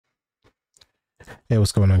Hey,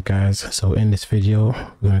 what's going on, guys? So in this video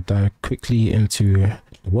we're going to dive quickly into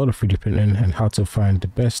the world of 3D printing and how to find the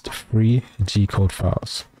best free G-code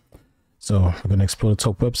files. So we're going to explore the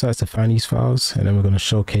top websites to find these files, and then we're going to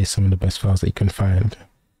showcase some of the best files that you can find.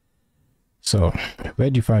 So where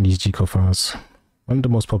do you find these G-code files? One of the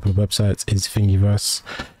most popular websites is Thingiverse.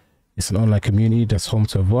 It's an online community that's home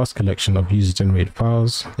to a vast collection of user-generated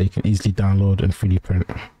files that you can easily download and 3D print.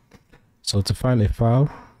 So to find a file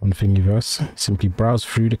on Thingiverse, simply browse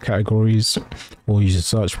through the categories or use the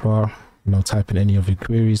search bar, type in any of your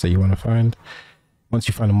queries that you want to find. Once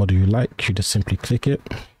you find a model you like, you just simply click it.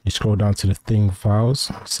 You scroll down to the Thing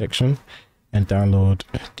Files section and download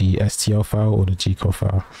the STL file or the G-code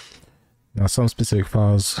file. Now, some specific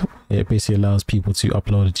files, it basically allows people to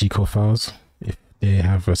upload the G-code files if they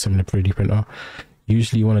have a similar 3D printer.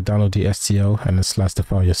 Usually you want to download the STL and then slice the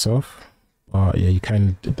file yourself. But yeah, you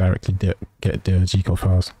can directly get the G-code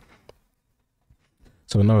files.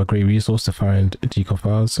 So another great resource to find G-code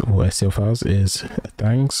files or STL files is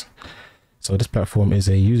Thangs. So this platform is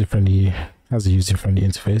has a user-friendly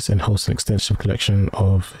interface and hosts an extensive collection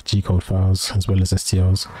of G-code files as well as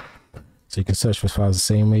STLs. So you can search for files the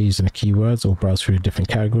same way using the keywords or browse through different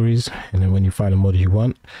categories. And then when you find a model you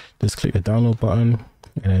want, just click the download button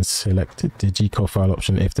and then select the G-code file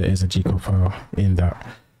option if there is a G-code file in that.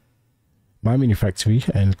 My Mini Factory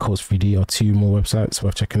and Codes 3D are two more websites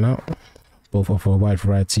worth checking out. Both offer a wide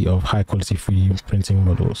variety of high quality 3D printing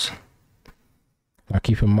models. Now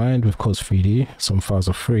keep in mind, with Codes 3D, some files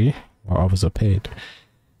are free while others are paid.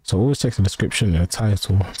 So always check the description and the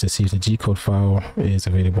title to see if the G-code file is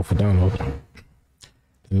available for download.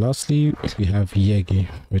 And lastly, we have Yegi,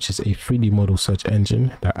 which is a 3D model search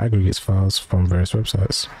engine that aggregates files from various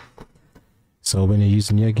websites. So when you're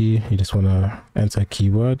using Yegi, you just want to enter a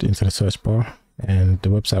keyword into the search bar, and the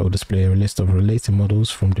website will display a list of related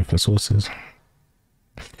models from different sources.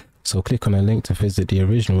 So click on a link to visit the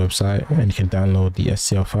original website, and you can download the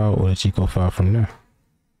STL file or the G-code file from there.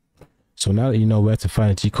 So now that you know where to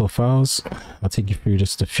find the G-code files, I'll take you through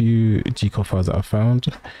just a few G-code files that I found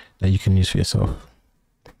that you can use for yourself.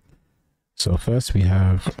 So first we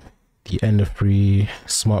have the Ender 3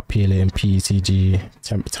 Smart PLA and PETG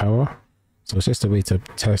Temp Tower. So it's just a way to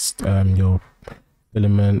test your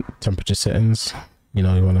filament temperature settings. You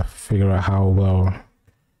want to figure out how well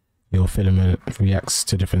your filament reacts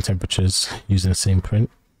to different temperatures using the same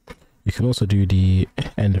print. You can also do the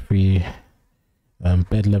Ender 3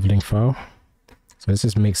 bed leveling file. So this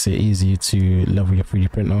just makes it easy to level your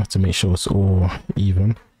 3D printer to make sure it's all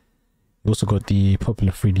even. You also got the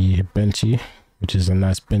popular 3D Benchy, which is a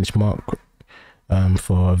nice benchmark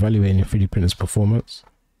for evaluating your 3D printer's performance.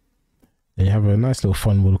 Then you have a nice little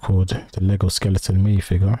fun model called the Lego Skeleton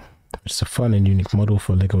minifigure, which is a fun and unique model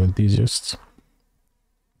for Lego enthusiasts.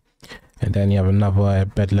 And then you have another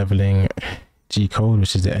bed leveling G-code,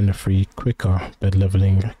 which is the Ender 3 Quicker bed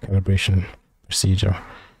leveling calibration procedure.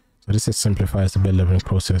 So this just simplifies the bed leveling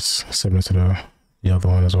process, similar to the other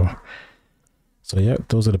one as well. So yeah,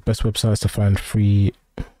 those are the best websites to find free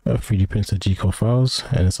 3D printer G-code files,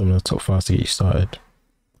 and some of the top files to get you started.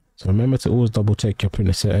 So remember to always double check your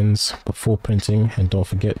printer settings before printing, and don't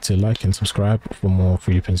forget to like and subscribe for more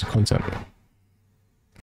 3D printing content.